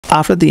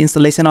After the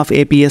installation of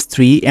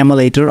aPS3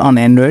 emulator on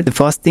Android, the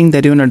first thing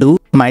that you want to do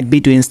might be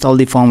to install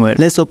the firmware.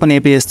 Let's open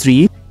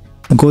aPS3,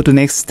 go to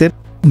next step.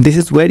 This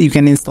is where you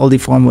can install the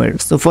firmware.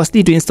 So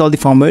firstly, to install the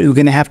firmware, you're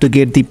going to have to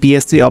get the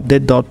ps3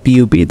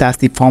 update.pub. That's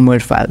the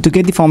firmware file. To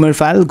get the firmware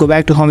file, go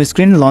back to home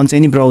screen, launch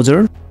any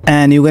browser,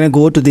 and you're going to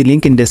go to the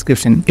link in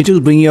description. It will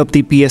bring you up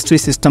the PS3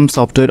 system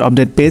software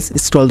update page.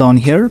 Scroll down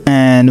here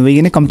and we're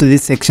going to come to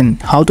this section,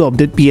 how to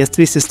update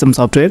PS3 system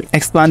software.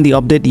 Expand the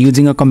update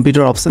using a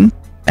computer option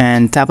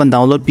and tap on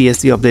download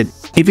PS3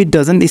 update. If it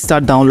doesn't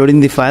start downloading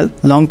the file,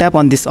 long tap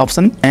on this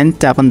option and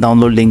tap on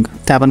download link.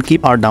 Tap on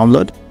keep or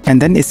download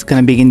and then it's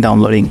gonna begin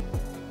downloading.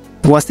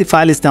 Once the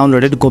file is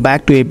downloaded, go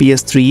back to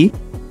aPS3e,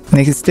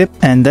 next step,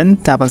 and then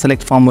tap on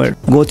select firmware.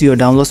 Go to your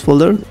downloads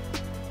folder,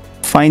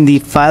 find the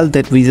file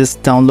that we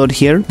just download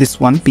here, this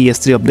one,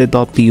 ps3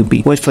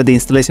 update.pub. Wait for the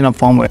installation of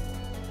firmware.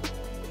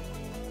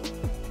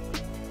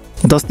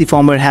 Thus the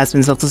firmware has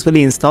been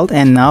successfully installed,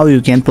 and now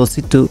you can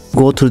proceed to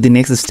go through the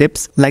next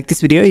steps. Like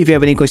this video if you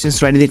have any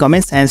questions, write in the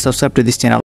comments and subscribe to this channel.